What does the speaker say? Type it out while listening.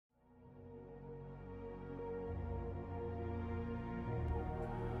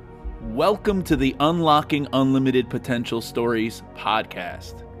Welcome to the Unlocking Unlimited Potential Stories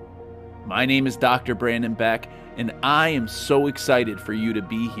podcast. My name is Dr. Brandon Beck, and I am so excited for you to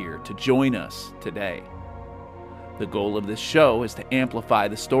be here to join us today. The goal of this show is to amplify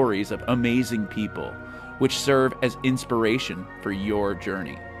the stories of amazing people, which serve as inspiration for your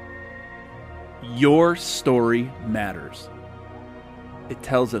journey. Your story matters. It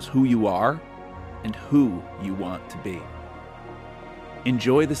tells us who you are and who you want to be.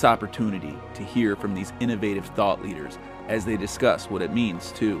 Enjoy this opportunity to hear from these innovative thought leaders as they discuss what it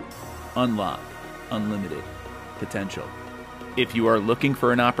means to unlock unlimited potential. If you are looking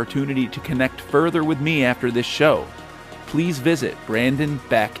for an opportunity to connect further with me after this show, please visit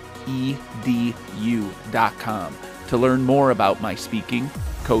brandonbeckedu.com to learn more about my speaking,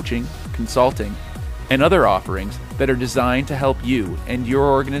 coaching, consulting, and other offerings that are designed to help you and your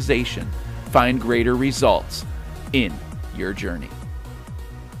organization find greater results in your journey.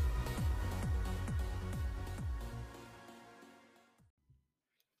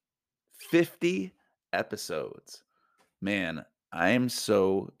 "50 episodes. Man, I am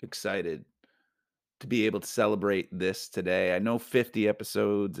so excited to be able to celebrate this today. I know 50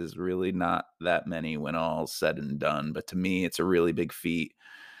 episodes is really not that many when all's said and done, but to me, it's a really big feat.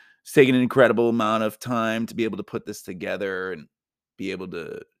 It's taken an incredible amount of time to be able to put this together and be able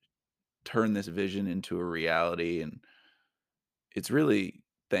to turn this vision into a reality. And it's really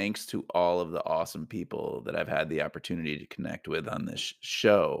thanks to all of the awesome people that I've had the opportunity to connect with on this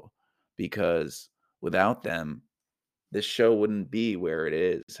show, because without them, this show wouldn't be where it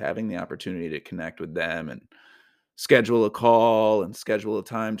is. Having the opportunity to connect with them and schedule a call and schedule a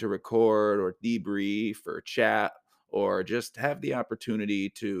time to record or debrief or chat, or just have the opportunity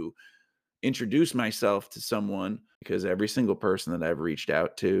to introduce myself to someone, because every single person that I've reached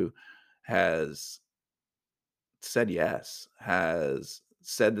out to has said yes, has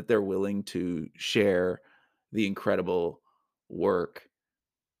said that they're willing to share the incredible work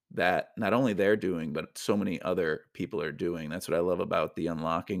that not only they're doing, but so many other people are doing. That's what I love about the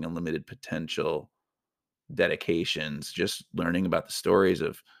Unlocking Unlimited Potential dedications, just learning about the stories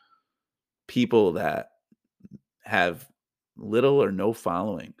of people that have little or no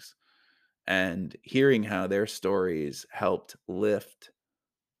followings and hearing how their stories helped lift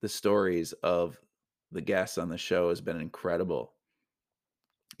the stories of the guests on the show has been incredible.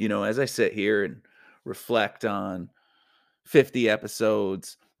 You know, as I sit here and reflect on 50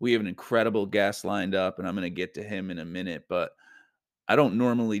 episodes, we have an incredible guest lined up, and I'm going to get to him in a minute. But I don't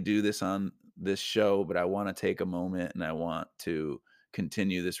normally do this on this show, but I want to take a moment and I want to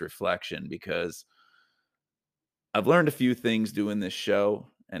continue this reflection, because I've learned a few things doing this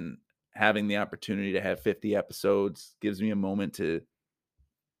show, and having the opportunity to have 50 episodes gives me a moment to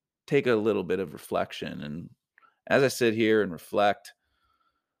take a little bit of reflection. And as I sit here and reflect,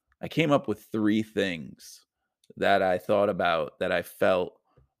 I came up with 3 things that I thought about that I felt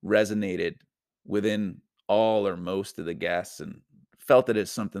resonated within all or most of the guests, and felt that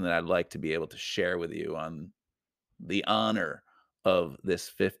it's something that I'd like to be able to share with you on the honor of this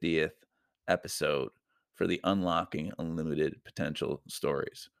 50th episode for the Unlocking Unlimited Potential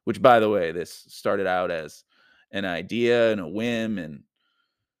Stories, which, by the way, this started out as an idea and a whim, and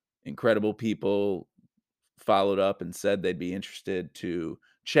incredible people followed up and said they'd be interested to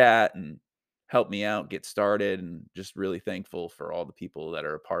chat and help me out get started, and just really thankful for all the people that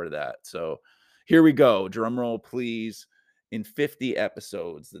are a part of that. So here we go. Drum roll, please. In 50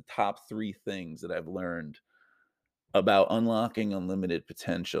 episodes, the top 3 things that I've learned about unlocking unlimited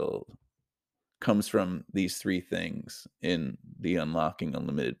potential comes from these 3 things in the Unlocking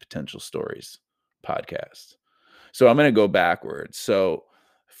Unlimited Potential Stories podcast. So I'm going to go backwards. So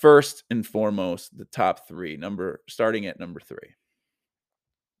first and foremost, the top 3, starting at number 3.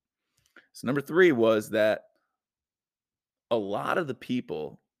 So number 3 was that a lot of the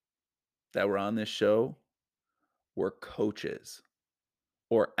people that were on this show were coaches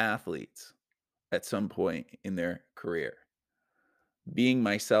or athletes at some point in their career. Being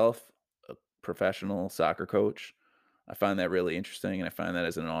myself a professional soccer coach, I find that really interesting, and I find that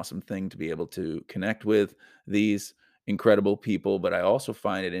as an awesome thing to be able to connect with these incredible people. But I also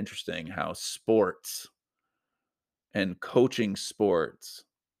find it interesting how sports and coaching sports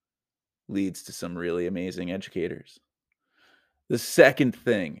leads to some really amazing educators. The second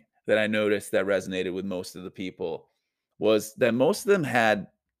thing that I noticed that resonated with most of the people was that most of them had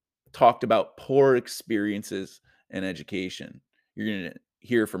talked about poor experiences in education. You're going to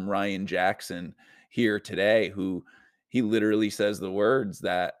hear from Ryan Jackson here today, who he literally says the words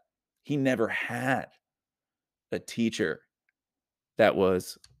that he never had a teacher that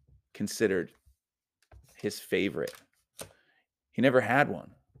was considered his favorite. He never had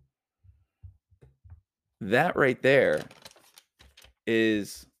one. That right there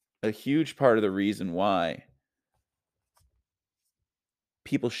is a huge part of the reason why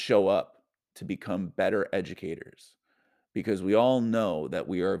people show up to become better educators, because we all know that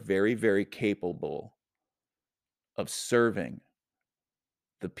we are very, very capable of serving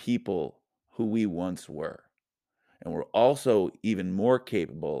the people who we once were. And we're also even more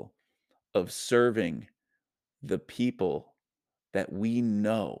capable of serving the people that we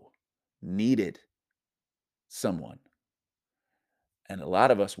know needed someone. And a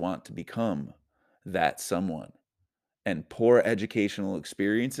lot of us want to become that someone. And poor educational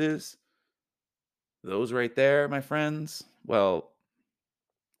experiences, those right there, my friends, well,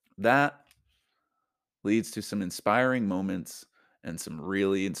 that leads to some inspiring moments and some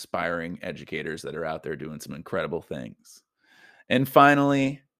really inspiring educators that are out there doing some incredible things. And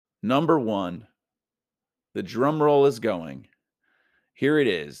finally, number one, the drum roll is going. Here it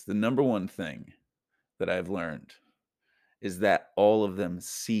is. The number one thing that I've learned is that all of them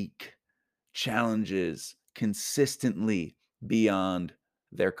seek challenges consistently beyond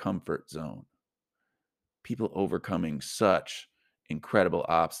their comfort zone. People overcoming such incredible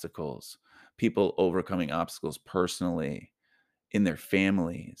obstacles, people overcoming obstacles personally, in their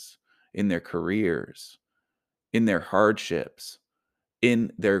families, in their careers, in their hardships,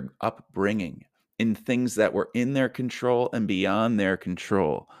 in their upbringing, in things that were in their control and beyond their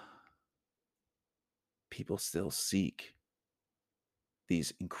control. People still seek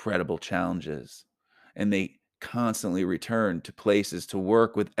these incredible challenges, and they constantly return to places to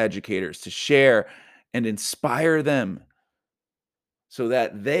work with educators, to share and inspire them so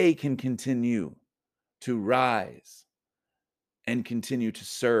that they can continue to rise and continue to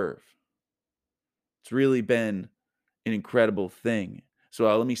serve. It's really been an incredible thing.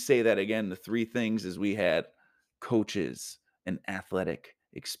 So let me say that again. The three things is we had coaches and athletic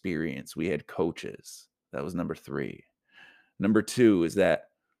experience. We had coaches. That was number three. Number two is that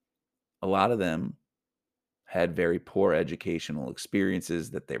a lot of them had very poor educational experiences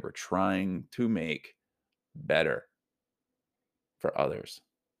that they were trying to make better for others.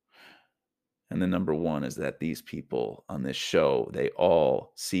 And the number one is that these people on this show, they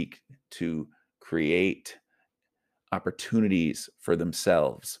all seek to create opportunities for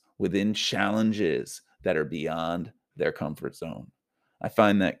themselves within challenges that are beyond their comfort zone. I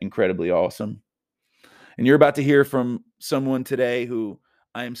find that incredibly awesome. And you're about to hear from someone today who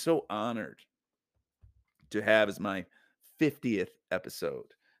I am so honored to have as my 50th episode,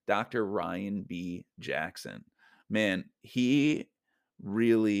 Dr. Ryan B. Jackson. Man, he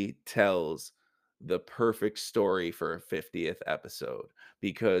really tells the perfect story for a 50th episode,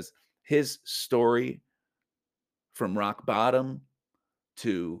 because his story from rock bottom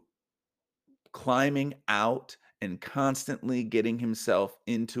to climbing out and constantly getting himself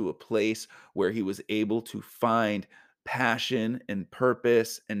into a place where he was able to find passion and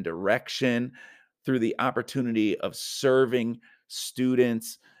purpose and direction through the opportunity of serving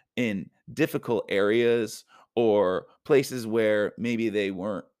students in difficult areas or places where maybe they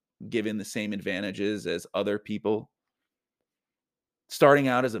weren't given the same advantages as other people. Starting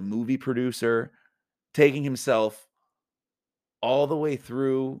out as a movie producer, taking himself all the way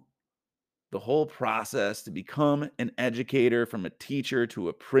through the whole process to become an educator, from a teacher to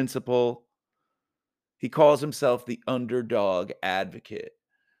a principal. He calls himself the underdog advocate.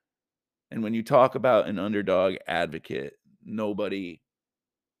 And when you talk about an underdog advocate, nobody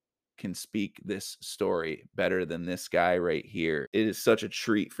can speak this story better than this guy right here. It is such a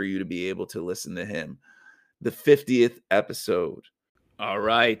treat for you to be able to listen to him. The 50th episode. All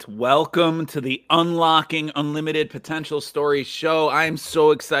right. Welcome to the Unlocking Unlimited Potential Stories show. I'm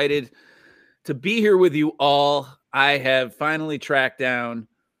so excited to be here with you all. I have finally tracked down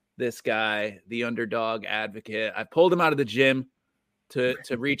this guy, the underdog advocate. I pulled him out of the gym to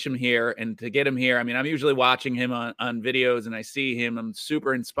reach him here and to get him here. I mean, I'm usually watching him on videos and I see him. I'm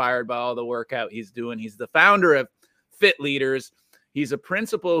super inspired by all the workout he's doing. He's the founder of Fit Leaders. He's a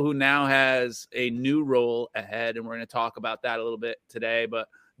principal who now has a new role ahead, and we're going to talk about that a little bit today. But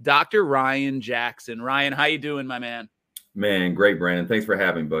Dr. Ryan Jackson. Ryan, how you doing, my man? Man, great, Brandon. Thanks for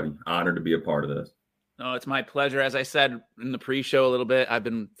having me, buddy. Honored to be a part of this. No, it's my pleasure. As I said in the pre-show a little bit, I've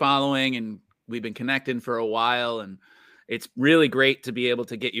been following and we've been connecting for a while, and it's really great to be able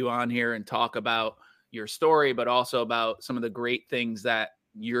to get you on here and talk about your story, but also about some of the great things that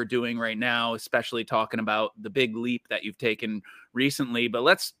you're doing right now, especially talking about the big leap that you've taken recently. But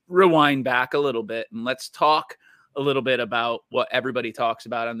let's rewind back a little bit and let's talk a little bit about what everybody talks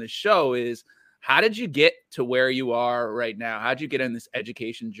about on this show is, how did you get to where you are right now? How did you get on this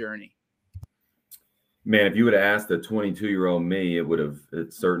education journey? Man, if you would have asked the 22-year-old me,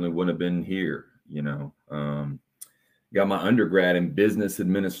 it certainly wouldn't have been here. you know. Got my undergrad in business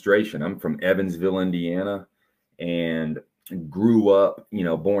administration. I'm from Evansville, Indiana, and grew up,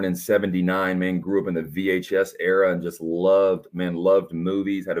 born in 79, man, grew up in the VHS era and just loved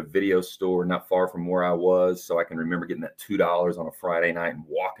movies. Had a video store not far from where I was. So I can remember getting that $2 on a Friday night and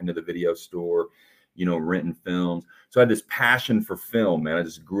walking to the video store, renting films. So I had this passion for film, man. I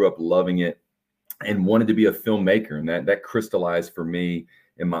just grew up loving it and wanted to be a filmmaker. And that crystallized for me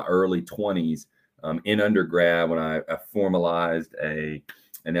in my early 20s. In undergrad, when I formalized an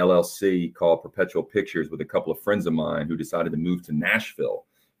LLC called Perpetual Pictures with a couple of friends of mine who decided to move to Nashville.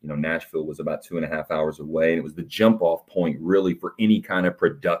 Nashville was about 2.5 hours away, and it was the jump off point really for any kind of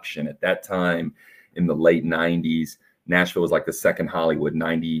production at that time. In the late 90s, Nashville was like the second Hollywood.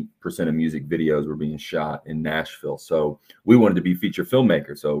 90% of music videos were being shot in Nashville. So we wanted to be feature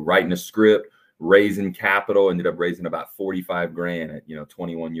filmmakers. So writing a script, raising capital, ended up raising about 45 grand at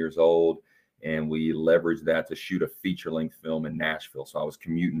 21 years old. And we leveraged that to shoot a feature-length film in Nashville. So I was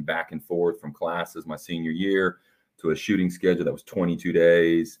commuting back and forth from classes my senior year to a shooting schedule that was 22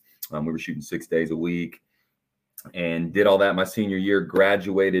 days. We were shooting 6 days a week and did all that my senior year,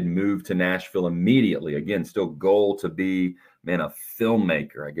 graduated, moved to Nashville immediately. Again, still goal to be, a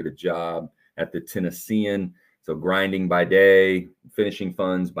filmmaker. I get a job at the Tennessean. So grinding by day, finishing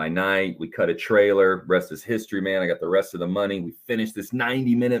funds by night. We cut a trailer. Rest is history, man. I got the rest of the money. We finished this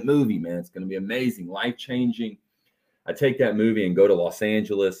 90-minute movie, man. It's going to be amazing, life-changing. I take that movie and go to Los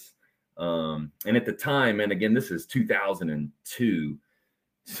Angeles. And at the time, and again, this is 2002.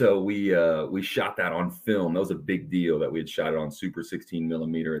 So we shot that on film. That was a big deal that we had shot it on Super 16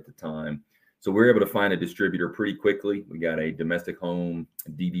 millimeter at the time. So we were able to find a distributor pretty quickly. We got a domestic home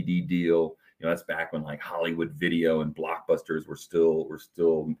DVD deal. That's back when like Hollywood Video and Blockbusters were still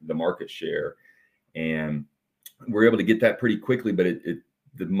the market share, and we're able to get that pretty quickly. But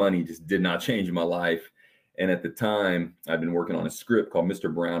the money just did not change my life. And at the time, I'd been working on a script called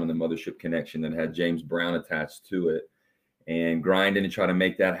Mr. Brown and the Mothership Connection that had James Brown attached to it, and grinding to try to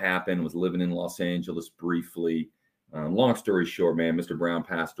make that happen. Was living in Los Angeles briefly. Long story short, man, Mr. Brown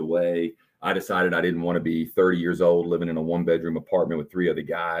passed away. I decided I didn't want to be 30 years old living in a 1-bedroom apartment with 3 other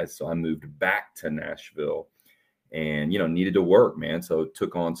guys. So I moved back to Nashville and, needed to work, man. So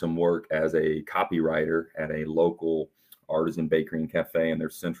took on some work as a copywriter at a local artisan bakery and cafe in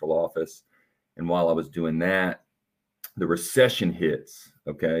their central office. And while I was doing that, the recession hits.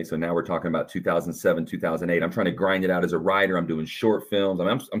 Okay. So now we're talking about 2007, 2008. I'm trying to grind it out as a writer. I'm doing short films.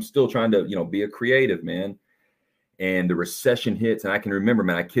 I'm still trying to, be a creative, man. And the recession hits. And I can remember,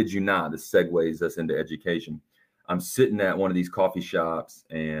 man, I kid you not, this segues us into education. I'm sitting at one of these coffee shops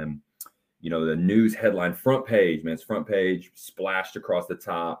and, the news headline, front page, man, it's front page, splashed across the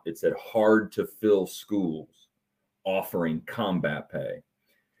top. It said, hard to fill schools offering combat pay.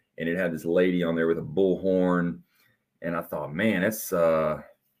 And it had this lady on there with a bullhorn. And I thought, man, that's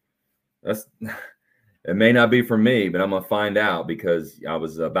it may not be for me, but I'm going to find out, because I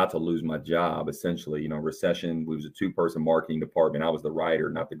was about to lose my job, essentially. Recession, we was a 2-person marketing department. I was the writer,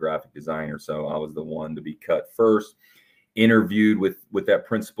 not the graphic designer. So I was the one to be cut first. Interviewed with that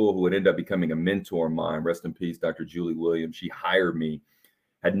principal who would end up becoming a mentor of mine. Rest in peace, Dr. Julie Williams. She hired me.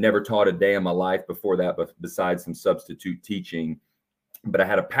 Had never taught a day in my life before that, but besides some substitute teaching. But I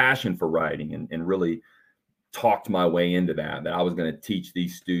had a passion for writing and really talked my way into that I was going to teach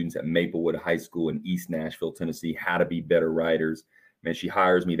these students at Maplewood High School in East Nashville, Tennessee, how to be better writers. Man, she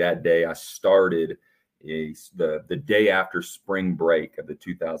hires me that day. I started the day after spring break of the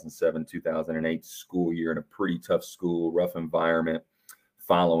 2007-2008 school year in a pretty tough school, rough environment,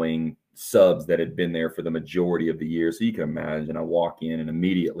 following subs that had been there for the majority of the year. So you can imagine, I walk in and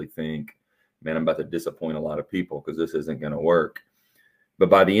immediately think, man, I'm about to disappoint a lot of people because this isn't going to work. But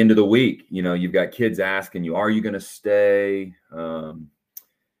by the end of the week, you've got kids asking you, are you going to stay?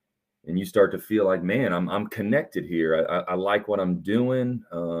 And you start to feel like, man, I'm connected here. I like what I'm doing.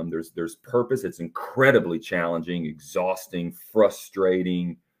 There's purpose. It's incredibly challenging, exhausting,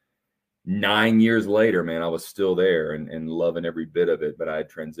 frustrating. 9 years later, man, I was still there and loving every bit of it. But I had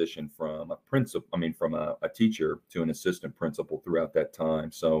transitioned from a teacher to an assistant principal throughout that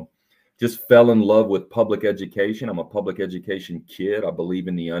time. So just fell in love with public education. I'm a public education kid. I believe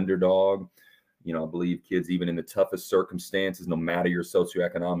in the underdog. I believe kids, even in the toughest circumstances, no matter your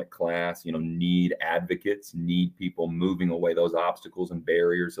socioeconomic class, need advocates, need people moving away those obstacles and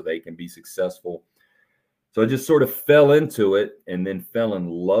barriers so they can be successful. So I just sort of fell into it and then fell in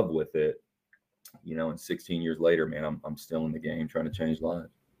love with it. And 16 years later, man, I'm still in the game trying to change lives.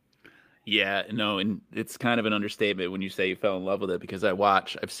 Yeah, no, and it's kind of an understatement when you say you fell in love with it, because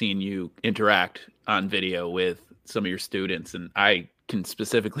I've seen you interact on video with some of your students, and I can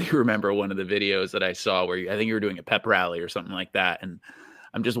specifically remember one of the videos that I saw where I think you were doing a pep rally or something like that. And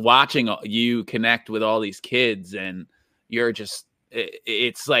I'm just watching you connect with all these kids, and you're just,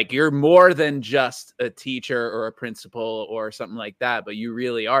 it's like you're more than just a teacher or a principal or something like that, but you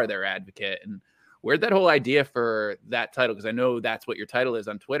really are their advocate. And where'd that whole idea for that title? Because I know that's what your title is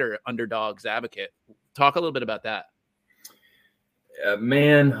on Twitter, Underdogs Advocate. Talk a little bit about that.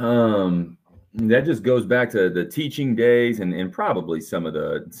 Man, that just goes back to the teaching days and probably some of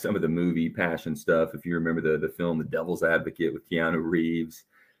the movie passion stuff. If you remember the film The Devil's Advocate with Keanu Reeves,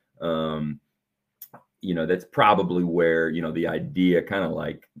 that's probably where the idea kind of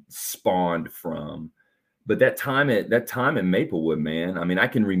like spawned from. But that time at Maplewood, man, I mean, I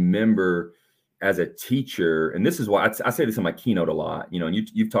can remember as a teacher, and this is why I say this in my keynote a lot, and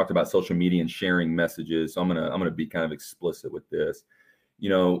you've talked about social media and sharing messages. So I'm gonna be kind of explicit with this.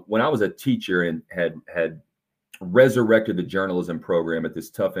 When I was a teacher and had resurrected the journalism program at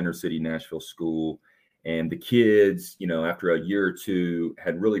this tough inner city Nashville school, and the kids, after a year or two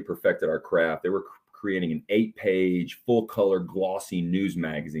had really perfected our craft, they were creating an 8-page full color glossy news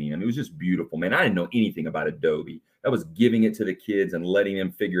magazine. I mean, it was just beautiful, man. I didn't know anything about Adobe. I was giving it to the kids and letting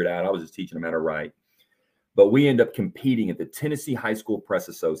them figure it out. I was just teaching them how to write. But we end up competing at the Tennessee High School Press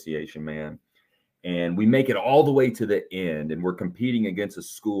Association, man. And we make it all the way to the end. And we're competing against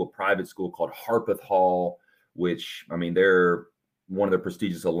a private school called Harpeth Hall, which, I mean, they're one of the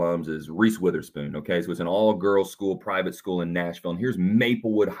prestigious alums is Reese Witherspoon. Okay. So it's an all-girls school, private school in Nashville. And here's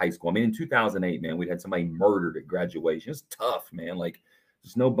Maplewood High School. I mean, in 2008, man, we'd had somebody murdered at graduation. It's tough, man. Like,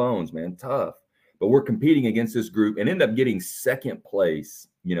 there's no bones, man. Tough. But we're competing against this group and end up getting second place,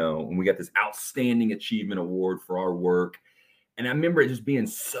 and we got this outstanding achievement award for our work. And I remember just being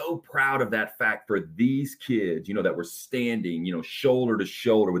so proud of that fact for these kids, that were standing, shoulder to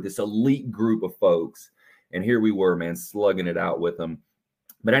shoulder with this elite group of folks. And here we were, man, slugging it out with them.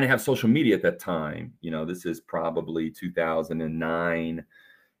 But I didn't have social media at that time. This is probably 2009,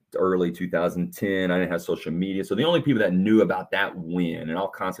 early 2010. I didn't have social media. So the only people that knew about that win, and I'll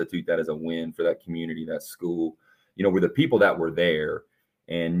constitute that as a win for that community, that school, were the people that were there.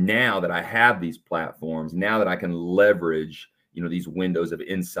 And now that I have these platforms, now that I can leverage, these windows of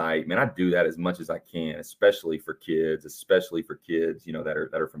insight, man, I do that as much as I can, especially for kids, that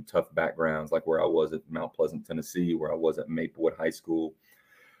are from tough backgrounds, like where I was at Mount Pleasant, Tennessee, where I was at Maplewood High School.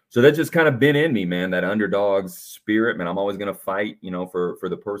 So that's just kind of been in me, man, that underdog spirit, man. I'm always going to fight, for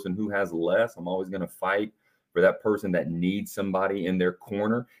the person who has less. I'm always going to fight for that person that needs somebody in their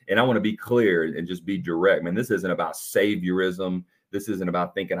corner. And I want to be clear and just be direct, man. This isn't about saviorism. This isn't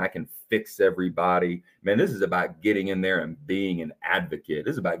about thinking I can fix everybody. Man, this is about getting in there and being an advocate.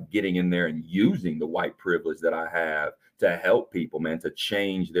 This is about getting in there and using the white privilege that I have to help people, man, to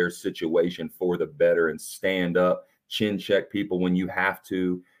change their situation for the better and stand up, chin check people when you have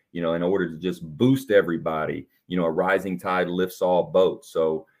to, in order to just boost everybody. A rising tide lifts all boats.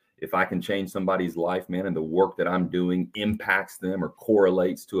 So if I can change somebody's life, man, and the work that I'm doing impacts them or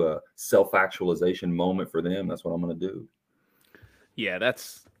correlates to a self-actualization moment for them, that's what I'm going to do. Yeah,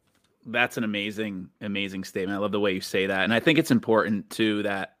 that's an amazing statement. I love the way you say that. And I think it's important too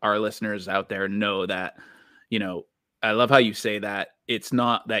that our listeners out there know that, I love how you say that it's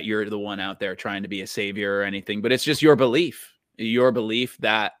not that you're the one out there trying to be a savior or anything, but it's just your belief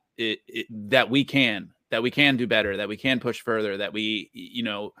that that we can do better, that we can push further, that we,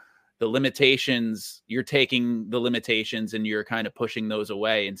 the limitations, you're taking the limitations and you're kind of pushing those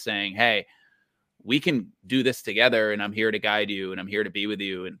away and saying, hey, we can do this together, and I'm here to guide you, and I'm here to be with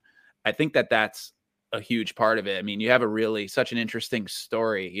you. And I think that that's a huge part of it. I mean, you have such an interesting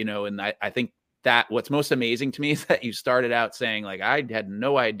story, and I think that what's most amazing to me is that you started out saying, like, I had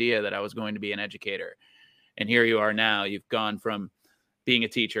no idea that I was going to be an educator. And here you are now. You've gone from being a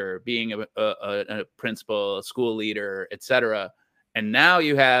teacher, being a principal, a school leader, etc. And now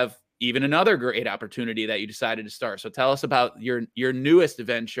you have even another great opportunity that you decided to start. So tell us about your newest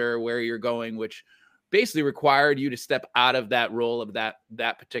venture, where you're going, which basically required you to step out of that role of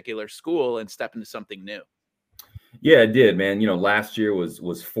that particular school and step into something new. Yeah, it did, man. Last year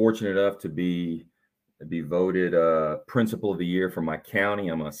was fortunate enough to be voted Principal of the Year for my county.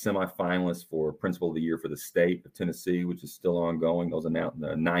 I'm a semifinalist for Principal of the Year for the state of Tennessee, which is still ongoing.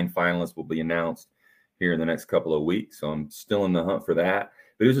 The 9 finalists will be announced here in the next couple of weeks. So I'm still in the hunt for that.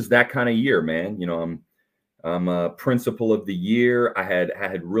 But it was just that kind of year, man. I'm a Principal of the Year. I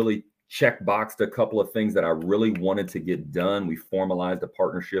had really checkboxed a couple of things that I really wanted to get done. We formalized a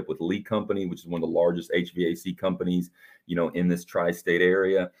partnership with Lee Company, which is one of the largest HVAC companies, in this tri-state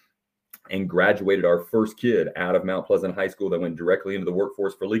area. and graduated our first kid out of Mount Pleasant High School that went directly into the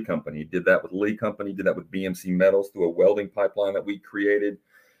workforce for Lee Company. Did that with Lee Company, did that with BMC Metals through a welding pipeline that we created.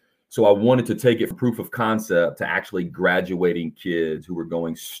 So I wanted to take it from proof of concept to actually graduating kids who were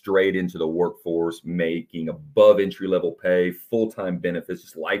going straight into the workforce, making above entry-level pay, full-time benefits,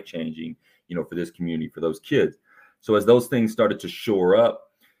 just life-changing, for this community, for those kids. So as those things started to shore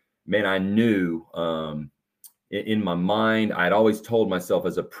up, man, I knew in my mind, I'd always told myself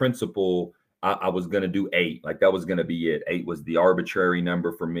as a principal, I was going to do 8. Like that was going to be it. 8 was the arbitrary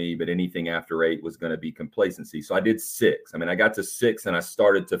number for me, but anything after 8 was going to be complacency. So I did 6. I mean, I got to 6 and I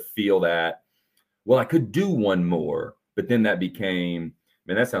started to feel that, well, I could do one more, but then that became,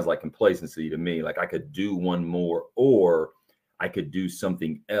 man, that sounds like complacency to me. Like I could do one more, or I could do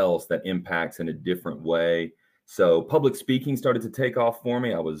something else that impacts in a different way. So public speaking started to take off for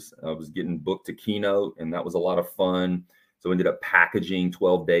me. I was getting booked to keynote, and that was a lot of fun. So I ended up packaging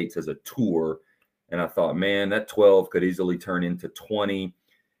 12 dates as a tour. And I thought, man, that 12 could easily turn into 20.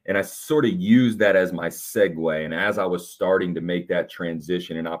 And I sort of used that as my segue. And as I was starting to make that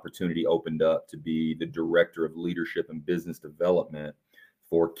transition, an opportunity opened up to be the director of leadership and business development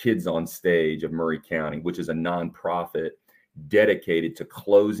for Kids on Stage of Maury County, which is a nonprofit dedicated to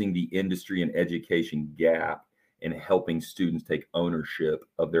closing the industry and education gap and helping students take ownership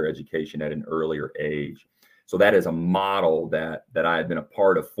of their education at an earlier age. So that is a model that I had been a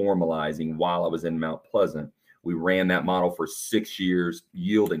part of formalizing while I was in Mount Pleasant. We ran that model for 6 years,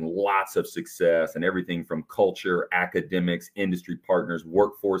 yielding lots of success and everything from culture, academics, industry partners,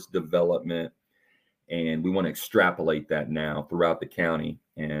 workforce development. And we want to extrapolate that now throughout the county.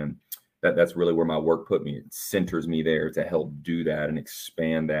 And that's really where my work put me. It centers me there to help do that and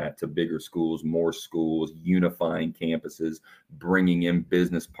expand that to bigger schools, more schools, unifying campuses, bringing in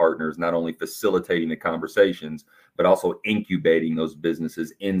business partners, not only facilitating the conversations, but also incubating those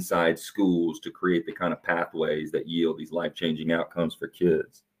businesses inside schools to create the kind of pathways that yield these life-changing outcomes for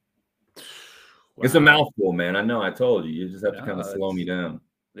kids. Wow. It's a mouthful, man. I know I told you. You just have to kind of slow me down.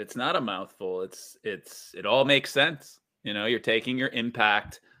 It's not a mouthful. It all makes sense. You're taking your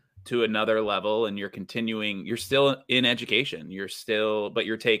impact to another level, and you're still in education. But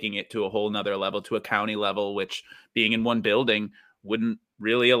you're taking it to a whole nother level, to a county level, which being in one building wouldn't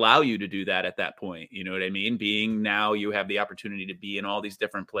really allow you to do that at that point. You know what I mean? Being now you have the opportunity to be in all these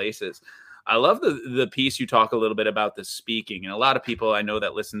different places. I love the piece you talk a little bit about the speaking. And a lot of people I know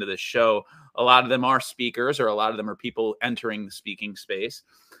that listen to this show, a lot of them are speakers, or a lot of them are people entering the speaking space.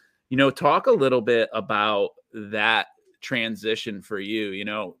 Talk a little bit about that transition for you.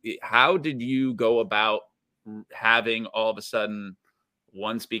 How did you go about having all of a sudden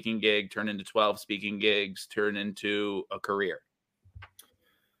one speaking gig turn into 12 speaking gigs, turn into a career?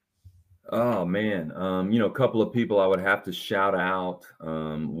 Oh man. A couple of people I would have to shout out.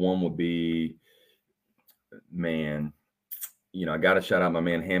 One would be, man, I got to shout out my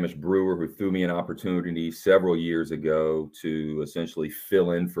man Hamish Brewer, who threw me an opportunity several years ago to essentially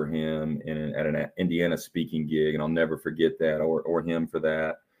fill in for him at an Indiana speaking gig, and I'll never forget that, or him for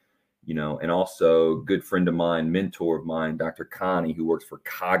that. And also good friend of mine, mentor of mine, Dr. Connie, who works for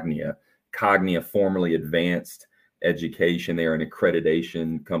Cognia. Cognia, formerly Advanced Education. They're an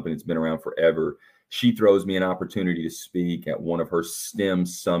accreditation company that's been around forever. She throws me an opportunity to speak at one of her STEM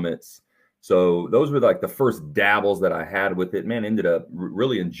summits. So those were like the first dabbles that I had with it. Man, ended up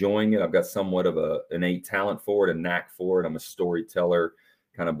really enjoying it. I've got somewhat of an innate talent for it, a knack for it. I'm a storyteller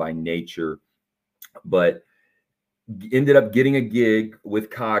kind of by nature, but ended up getting a gig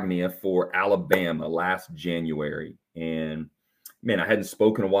with Cognia for Alabama last January. And man, I hadn't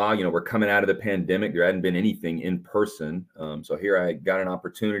spoken a while. We're coming out of the pandemic. There hadn't been anything in person. So here I got an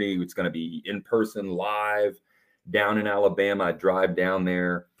opportunity. It's going to be in person, live, down in Alabama. I drive down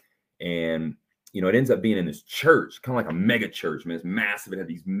there. And, it ends up being in this church, kind of like a mega church. Man, it's massive. It had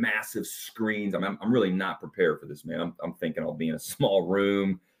these massive screens. I'm really not prepared for this, man. I'm thinking I'll be in a small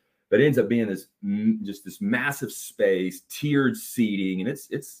room, but it ends up being this massive space, tiered seating. And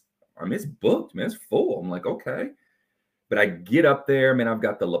it's booked, man. It's full. I'm like, okay. But I get up there, man. I've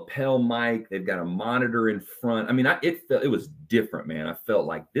got the lapel mic. They've got a monitor in front. I mean, it was different, man. I felt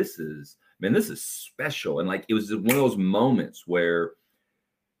like this is special. And like, it was one of those moments where,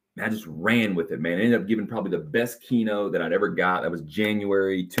 I just ran with it, man. I ended up giving probably the best keynote that I'd ever got. That was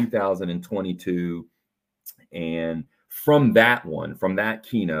January 2022. And from that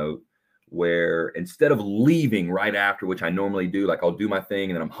keynote, where instead of leaving right after, which I normally do, like I'll do my thing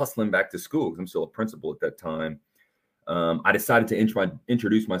and then I'm hustling back to school because I'm still a principal at that time, I decided to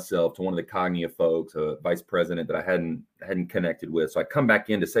introduce myself to one of the Cognia folks, a vice president that I hadn't connected with. So I come back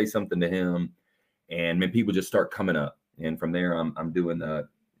in to say something to him, and man, people just start coming up. And from there, I'm doing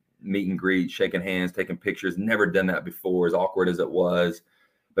meet and greet, shaking hands, taking pictures. Never done that before, as awkward as it was.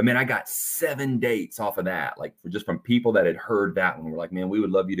 But man, I got 7 dates off of that, like just from people that had heard that one. We're like, man, we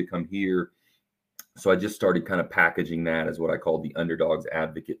would love you to come here. So I just started kind of packaging that as what I call the Underdogs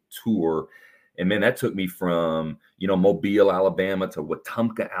Advocate Tour. And man, that took me from, Mobile, Alabama to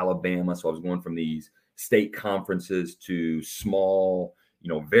Wetumpka, Alabama. So I was going from these state conferences to small,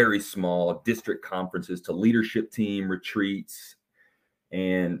 very small district conferences to leadership team retreats.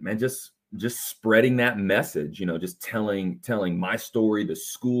 And man, just spreading that message, just telling my story, the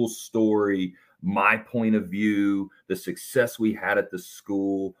school story, my point of view, the success we had at the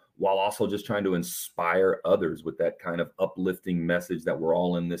school, while also just trying to inspire others with that kind of uplifting message that we're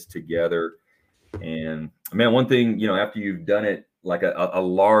all in this together. And man, one thing, after you've done it like a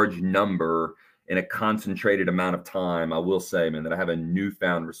large number in a concentrated amount of time, I will say, man, that I have a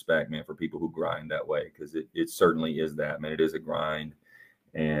newfound respect, man, for people who grind that way, because it certainly is that, man. It is a grind,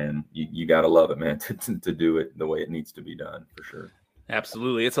 and you got to love it, man, to do it the way it needs to be done, for sure.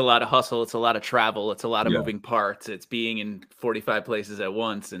 Absolutely. It's a lot of hustle. It's a lot of travel. It's a lot of moving parts. It's being in 45 places at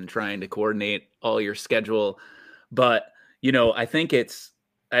once and trying to coordinate all your schedule. But, I think it's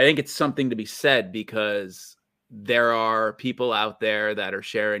something to be said, because there are people out there that are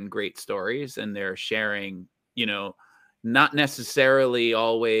sharing great stories, and they're sharing, not necessarily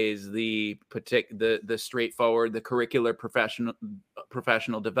always the straightforward, the curricular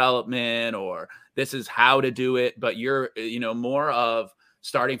professional development, or this is how to do it, but you're, more of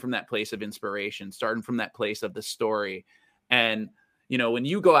starting from that place of inspiration, starting from that place of the story. And, when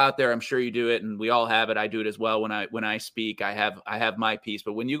you go out there, I'm sure you do it, and we all have it. I do it as well. When I speak, I have my piece,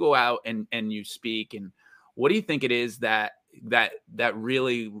 but when you go out and you speak, and what do you think it is that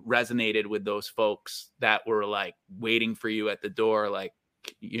really resonated with those folks that were like waiting for you at the door, like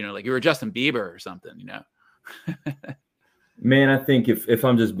like you were Justin Bieber or something, Man, I think if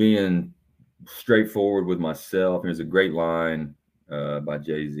I'm just being straightforward with myself, there's a great line by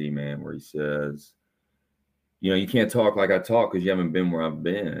Jay-Z, man, where he says, you can't talk like I talk because you haven't been where I've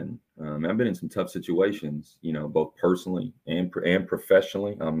been. I've been in some tough situations, both personally and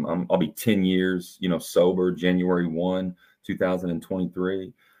professionally. I'll be 10 years, sober, January 1,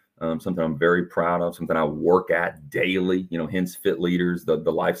 2023. Something I'm very proud of, something I work at daily, hence Fit Leaders, the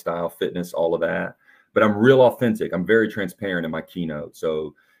lifestyle, fitness, all of that. But I'm real authentic. I'm very transparent in my keynote.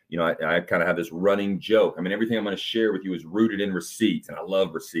 So, I kind of have this running joke. I mean, everything I'm going to share with you is rooted in receipts, and I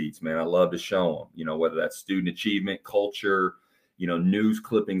love receipts, man. I love to show them, whether that's student achievement, culture, news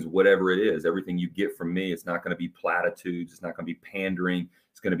clippings, whatever it is. Everything you get from me, it's not going to be platitudes. It's not going to be pandering.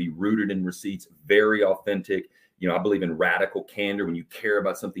 It's going to be rooted in receipts, very authentic. I believe in radical candor. When you care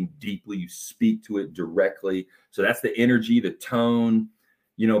about something deeply, you speak to it directly. So that's the energy, the tone.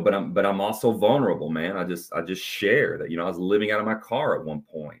 But I'm also vulnerable, man. I just share that, I was living out of my car at one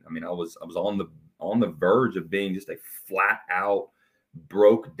point. I mean, I was on the verge of being just a flat out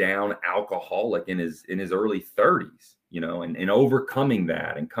broke down alcoholic in his early 30s, and overcoming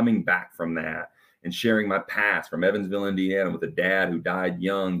that and coming back from that and sharing my past from Evansville, Indiana, with a dad who died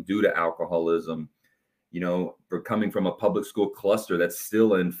young due to alcoholism. For coming from a public school cluster that's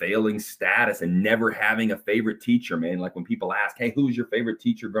still in failing status and never having a favorite teacher, man. Like when people ask, hey, who's your favorite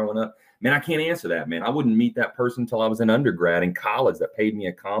teacher growing up? Man, I can't answer that, man. I wouldn't meet that person until I was an undergrad in college that paid me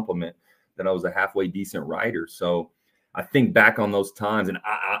a compliment that I was a halfway decent writer. So I think back on those times, and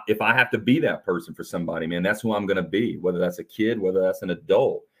if I have to be that person for somebody, man, that's who I'm going to be, whether that's a kid, whether that's an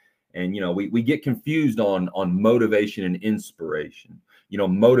adult. And, we get confused on motivation and inspiration.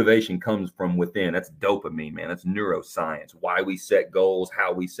 Motivation comes from within. That's dopamine, man. That's neuroscience. Why we set goals,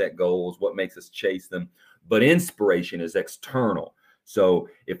 how we set goals, what makes us chase them. But inspiration is external. So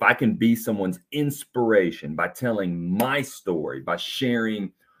if I can be someone's inspiration by telling my story, by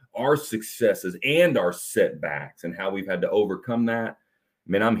sharing our successes and our setbacks and how we've had to overcome that,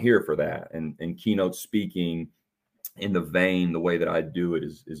 man, I'm here for that. And keynote speaking in the way that I do it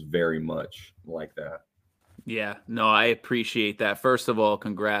is very much like that. Yeah, no, I appreciate that. First of all,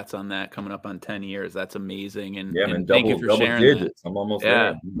 congrats on that, coming up on 10 years. That's amazing. And, yeah, man, thank you for sharing digits. that. I'm almost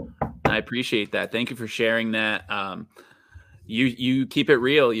there. I appreciate that. Thank you for sharing that. You keep it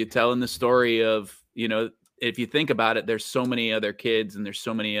real. You're telling the story of, if you think about it, there's so many other kids and there's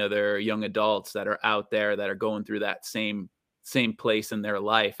so many other young adults that are out there that are going through that same place in their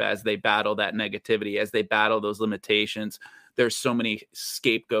life as they battle that negativity, as they battle those limitations. There's so many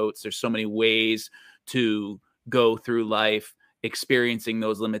scapegoats. There's so many ways to go through life experiencing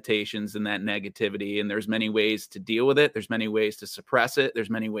those limitations and that negativity. And there's many ways to deal with it. There's many ways to suppress it. There's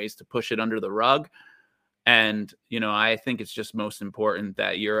many ways to push it under the rug. And, I think it's just most important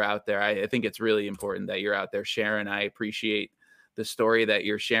that you're out there. I think it's really important that you're out there sharing. I appreciate the story that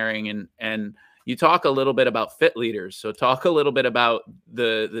you're sharing, and you talk a little bit about Fit Leaders. So talk a little bit about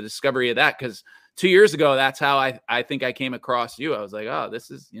the discovery of that, because 2 years ago, that's how I think I came across you. I was like, oh,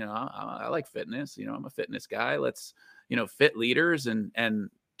 this is, I like fitness. I'm a fitness guy. Let's, Fit Leaders, and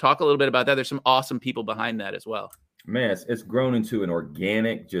talk a little bit about that. There's some awesome people behind that as well. Man, it's grown into an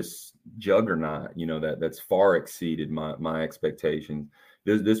organic just juggernaut, that's far exceeded my expectations.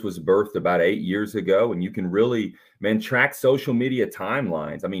 This was birthed about 8 years ago, and you can really, man, track social media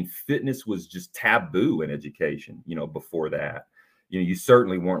timelines. I mean, fitness was just taboo in education, before that. You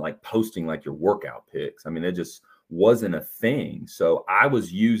certainly weren't like posting like your workout pics. I mean, it just wasn't a thing. So I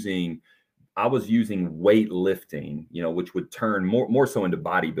was using weightlifting, which would turn more so into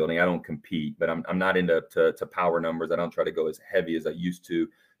bodybuilding. I don't compete, but I'm not into to power numbers. I don't try to go as heavy as I used to.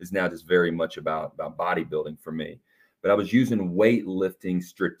 It's now just very much about bodybuilding for me. But I was using weightlifting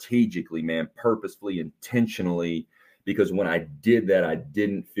strategically, man, purposefully, intentionally, because when I did that, I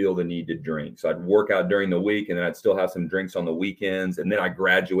didn't feel the need to drink. So I'd work out during the week, and then I'd still have some drinks on the weekends. And then I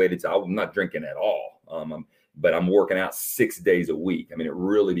graduated to I'm not drinking at all. But I'm working out 6 days a week. I mean, it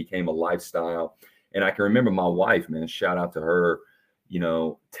really became a lifestyle. And I can remember my wife, man, shout out to her,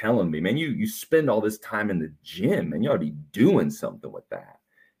 telling me, man, you spend all this time in the gym, and you ought to be doing something with that.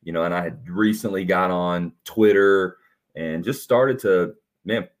 And I had recently got on Twitter and just started to,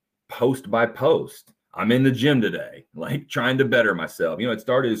 man, post by post. I'm in the gym today, like trying to better myself. It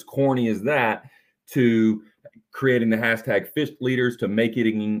started as corny as that, to creating the hashtag Fit Leaders, to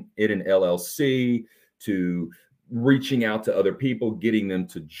making it an LLC, to reaching out to other people, getting them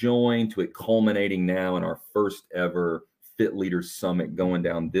to join, to it culminating now in our first ever Fit Leaders Summit going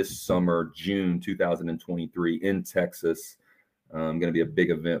down this summer, June 2023 in Texas. Going to be a big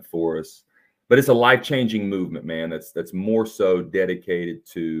event for us. But it's a life-changing movement, man, that's more so dedicated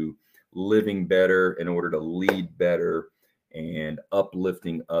to living better in order to lead better and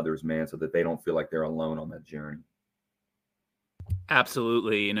uplifting others, man, so that they don't feel like they're alone on that journey.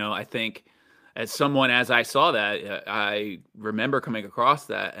 Absolutely. I think as I saw that, I remember coming across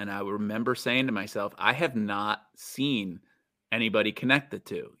that, and I remember saying to myself, I have not seen anybody connect the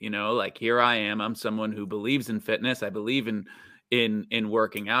two. Like, here I am. I'm someone who believes in fitness. I believe in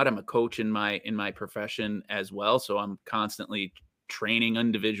working out. I'm a coach in my profession as well. So I'm constantly training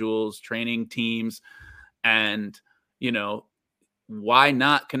individuals, training teams, and, why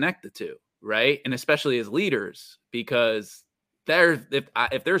not connect the two? Right. And especially as leaders, because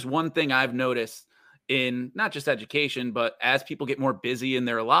if there's one thing I've noticed in not just education, but as people get more busy in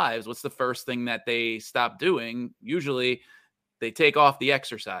their lives, what's the first thing that they stop doing? Usually they take off the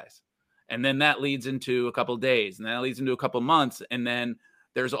exercise. And then that leads into a couple of days, and that leads into a couple of months. And then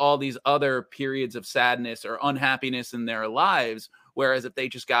there's all these other periods of sadness or unhappiness in their lives. Whereas if they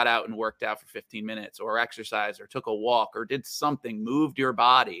just got out and worked out for 15 minutes or exercised or took a walk or did something, moved your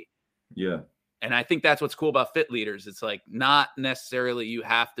body. Yeah. And I think that's what's cool about Fit Leaders. It's like, not necessarily you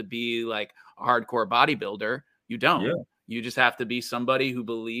have to be like a hardcore bodybuilder. You don't. Yeah. You just have to be somebody who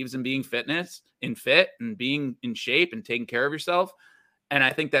believes in being fit and being in shape and taking care of yourself. And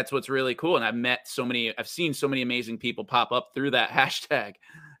I think that's what's really cool. And I've seen so many amazing people pop up through that hashtag,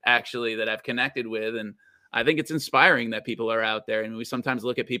 actually, that I've connected with. And I think it's inspiring that people are out there. And we sometimes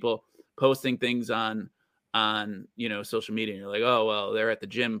look at people posting things on social media, and you're like, oh, well, they're at the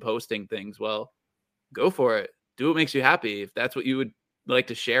gym posting things. Well, go for it. Do what makes you happy. If that's what you would like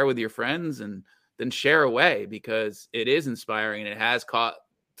to share with your friends, and then share away, because it is inspiring and it has caught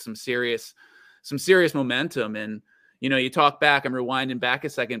some serious momentum. And, you talk back, I'm rewinding back a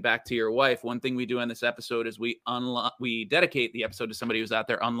second, back to your wife. One thing we do on this episode is we dedicate the episode to somebody who's out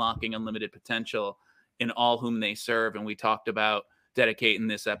there unlocking unlimited potential in all whom they serve. And we talked about dedicating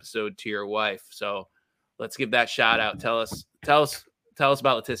this episode to your wife. So let's give that shout out. Tell us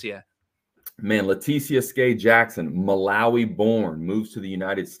about Leticia. Man, Leticia Skay Jackson, Malawi born, moves to the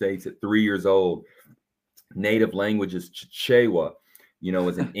United States at 3 years old. Native language is Chichewa,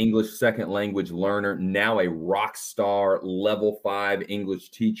 is an English second language learner, now a rock star level 5 English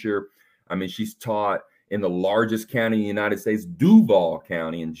teacher. I mean, she's taught in the largest county in the United States, Duval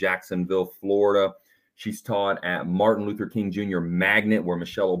County in Jacksonville, Florida. She's taught at Martin Luther King Jr. Magnet, where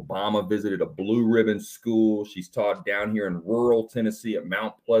Michelle Obama visited, a blue ribbon school. She's taught down here in rural Tennessee at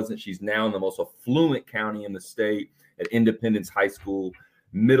Mount Pleasant. She's now in the most affluent county in the state at Independence High School.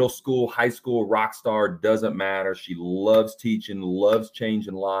 Middle school, high school, rock star, doesn't matter. She loves teaching, loves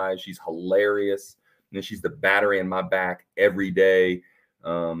changing lives. She's hilarious. And then she's the battery in my back every day.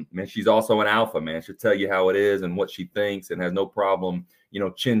 Man, she's also an alpha, man. She'll tell you how it is and what she thinks, and has no problem,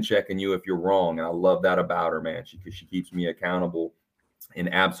 chin checking you if you're wrong. And I love that about her, man. She keeps me accountable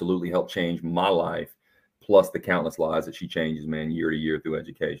and absolutely helped change my life plus the countless lives that she changes, man, year to year through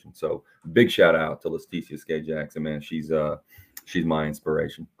education. So big shout out to Leticia Skate Jackson, man. She's my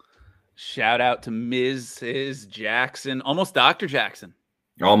inspiration. Shout out to Mrs. Jackson, almost Dr. Jackson.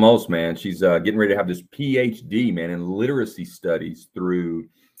 Almost, man. She's getting ready to have this PhD, man, in literacy studies through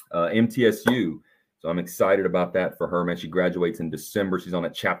MTSU. So I'm excited about that for her, man. She graduates in December. She's on a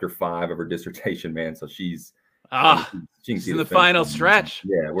chapter 5 of her dissertation, man. So she's she's in the final stretch.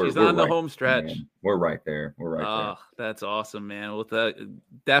 Yeah, she's on the home stretch. Man. We're right there. We're right there. That's awesome, man. Well,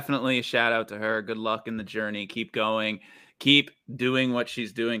 definitely a shout out to her. Good luck in the journey. Keep going. Keep doing what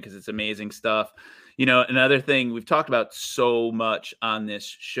she's doing because it's amazing stuff. You know, another thing we've talked about so much on this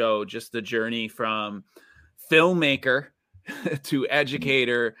show, just the journey from filmmaker to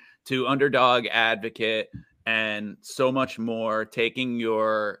educator to underdog advocate and so much more, taking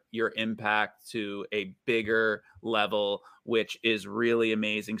your impact to a bigger level, which is really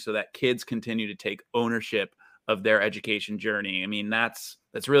amazing so that kids continue to take ownership of their education journey. I mean, that's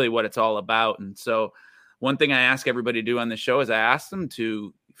really what it's all about. And so one thing I ask everybody to do on the show is I ask them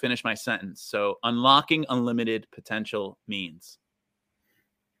to finish my sentence. So unlocking unlimited potential means.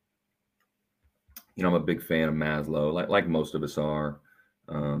 You know, I'm a big fan of Maslow, like most of us are.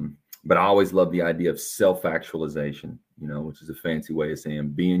 But I always love the idea of self-actualization, you know, which is a fancy way of saying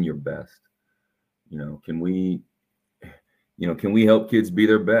being your best. You know, can we help kids be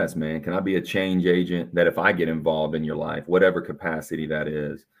their best, man? Can I be a change agent that if I get involved in your life, whatever capacity that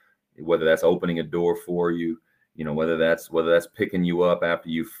is, whether that's opening a door for you, you know, whether that's picking you up after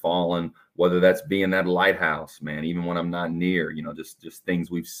you've fallen, whether that's being that lighthouse, man, even when I'm not near, you know, just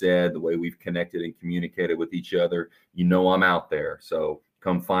things we've said, the way we've connected and communicated with each other, you know, I'm out there. So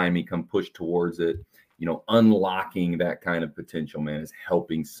come find me, come push towards it. You know, unlocking that kind of potential, man, is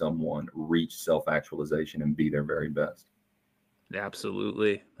helping someone reach self-actualization and be their very best.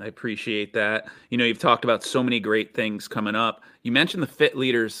 Absolutely. I appreciate that. You know, you've talked about so many great things coming up. You mentioned the Fit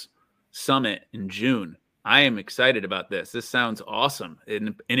Leaders Summit in June. I am excited about this. This sounds awesome.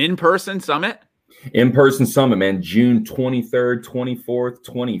 An in-person summit? In-person summit, man, June 23rd, 24th,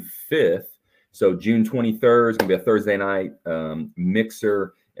 25th. So June 23rd is going to be a Thursday night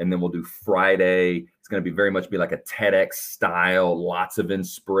mixer, and then we'll do Friday. It's going to be very much be like a TEDx style, lots of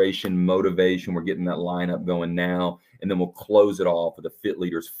inspiration, motivation. We're getting that lineup going now, and then we'll close it off with the Fit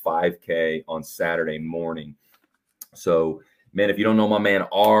Leaders 5K on Saturday morning. So, man, if you don't know my man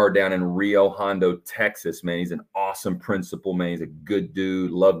R down in Rio Hondo, Texas, man, he's an awesome principal, man. He's a good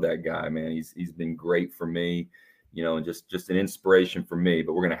dude. Love that guy, man. He's been great for me. You know, and just an inspiration for me.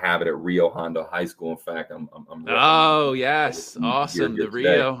 But we're gonna have it at Rio Hondo High School. In fact, I'm oh yes, awesome, the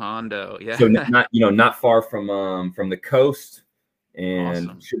Rio Hondo. Yeah. So not far from the coast, and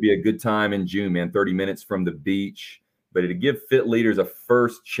awesome. Should be a good time in June, man. 30 minutes from the beach. But it'll give Fit Leaders a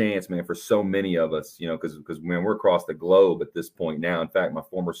first chance, man, for so many of us, you know, because man, we're across the globe at this point now. In fact, my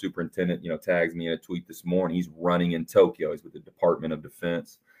former superintendent, you know, tags me in a tweet this morning. He's running in Tokyo. He's with the Department of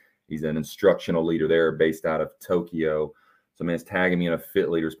Defense. He's an instructional leader there based out of Tokyo. So, man, it's tagging me in a Fit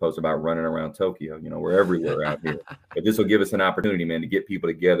Leaders post about running around Tokyo. You know, we're everywhere out here. But this will give us an opportunity, man, to get people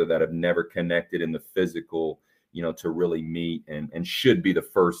together that have never connected in the physical, you know, to really meet and should be the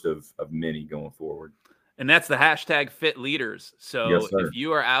first of many going forward. And that's the hashtag Fit Leaders. So yes, if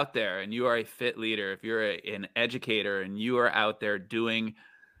you are out there and you are a fit leader, if you're an educator and you are out there doing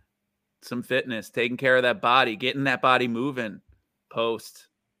some fitness, taking care of that body, getting that body moving,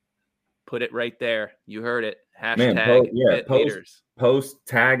 put it right there. You heard it. Hashtag Fit Leaders. Post,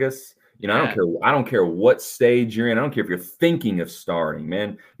 tag us. You know, I don't care what stage you're in. I don't care if you're thinking of starting,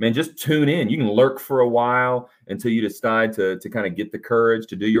 man. Just tune in. You can lurk for a while until you decide to kind of get the courage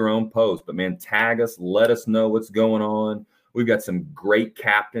to do your own post. But man, tag us, let us know what's going on. We've got some great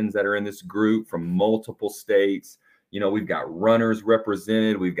captains that are in this group from multiple states. You know, we've got runners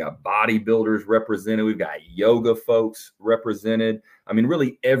represented. We've got bodybuilders represented. We've got yoga folks represented. I mean,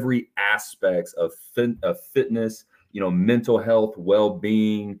 really every aspect of fitness, you know, mental health,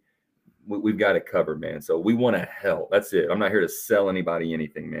 well-being, we've got it covered, man. So we want to help. That's it. I'm not here to sell anybody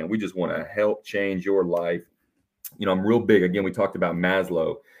anything, man. We just want to help change your life. You know, I'm real big. Again, we talked about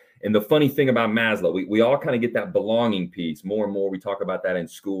Maslow. And the funny thing about Maslow, we all kind of get that belonging piece. More and more, we talk about that in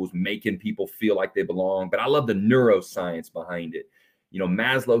schools, making people feel like they belong. But I love the neuroscience behind it. You know,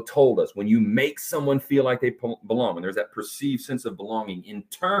 Maslow told us when you make someone feel like they belong, and there's that perceived sense of belonging, in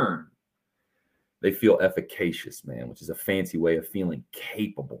turn, they feel efficacious, man, which is a fancy way of feeling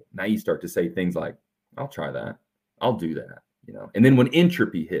capable. Now you start to say things like, I'll try that. I'll do that. You know, and then when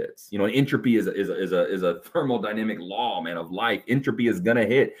entropy hits, you know, entropy is a thermodynamic law, man, of life. Entropy is going to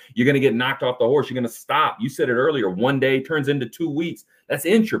hit. You're going to get knocked off the horse. You're going to stop. You said it earlier. One day turns into 2 weeks. That's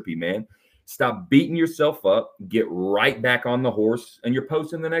entropy, man. Stop beating yourself up, get right back on the horse, and you're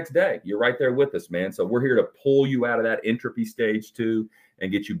posting the next day. You're right there with us, man. So we're here to pull you out of that entropy stage too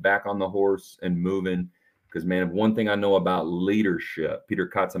and get you back on the horse and moving. Because, man, one thing I know about leadership, Peter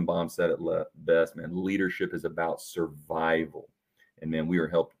Katzenbaum said it best, man, leadership is about survival. And, man, we're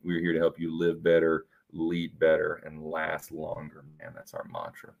here to help you live better, lead better, and last longer, man. That's our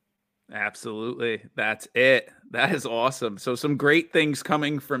mantra. Absolutely. That's it. That is awesome. So some great things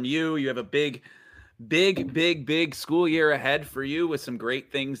coming from you. You have a big school year ahead for you with some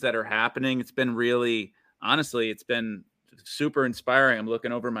great things that are happening. It's been really, honestly, it's been super inspiring. I'm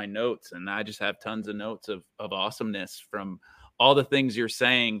looking over my notes and I just have tons of notes of awesomeness from all the things you're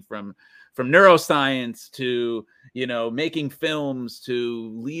saying, from neuroscience to, making films to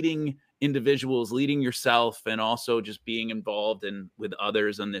leading individuals, leading yourself, and also just being involved with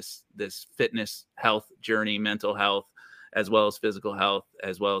others on this fitness health journey, mental health, as well as physical health,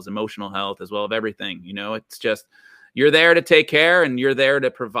 as well as emotional health, as well as everything. It's just, you're there to take care and you're there to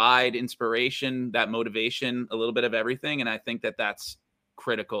provide inspiration, that motivation, a little bit of everything. And I think that that's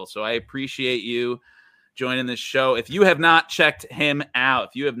critical. So I appreciate you joining this show. If you have not checked him out,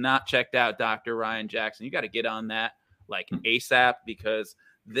 if you have not checked out Dr. Ryan Jackson, you got to get on that like ASAP, because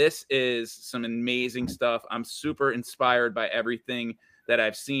this is some amazing stuff. I'm super inspired by everything that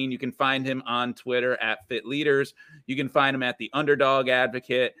I've seen. You can find him on Twitter at Fit Leaders. You can find him at The Underdog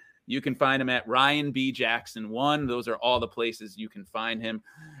Advocate. You can find him at Ryan B. Jackson 1. Those are all the places you can find him.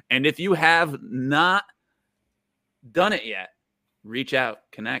 And if you have not done it yet, reach out,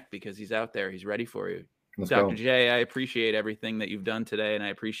 connect, because he's out there. He's ready for you. Dr. J, I appreciate everything that you've done today, and I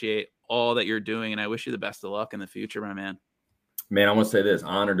appreciate all that you're doing, and I wish you the best of luck in the future, my man. Man, I want to say this,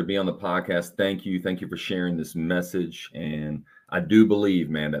 honored to be on the podcast. Thank you. Thank you for sharing this message. And I do believe,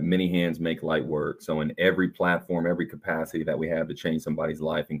 man, that many hands make light work. So in every platform, every capacity that we have to change somebody's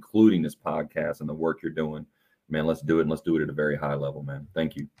life, including this podcast and the work you're doing, man, let's do it. And let's do it at a very high level, man.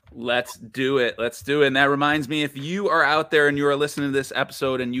 Thank you. Let's do it. Let's do it. And that reminds me, if you are out there and you are listening to this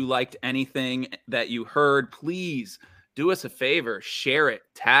episode and you liked anything that you heard, please do us a favor, share it,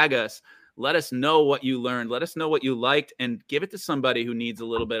 tag us. Let us know what you learned. Let us know what you liked, and give it to somebody who needs a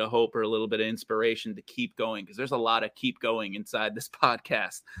little bit of hope or a little bit of inspiration to keep going, because there's a lot of keep going inside this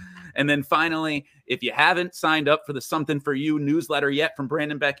podcast. And then finally, if you haven't signed up for the Something for You newsletter yet from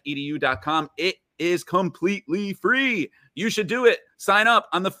BrandonBeckEDU.com, it is completely free. You should do it. Sign up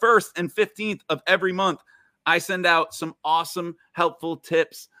on the 1st and 15th of every month. I send out some awesome, helpful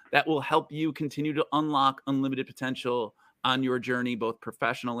tips that will help you continue to unlock unlimited potential on your journey, both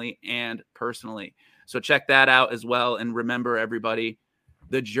professionally and personally. So check that out as well. And remember, everybody,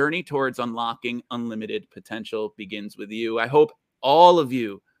 the journey towards unlocking unlimited potential begins with you. I hope all of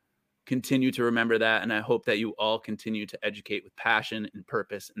you continue to remember that. And I hope that you all continue to educate with passion and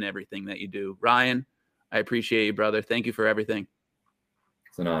purpose in everything that you do. Ryan, I appreciate you, brother. Thank you for everything.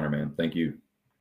 It's an honor, man. Thank you.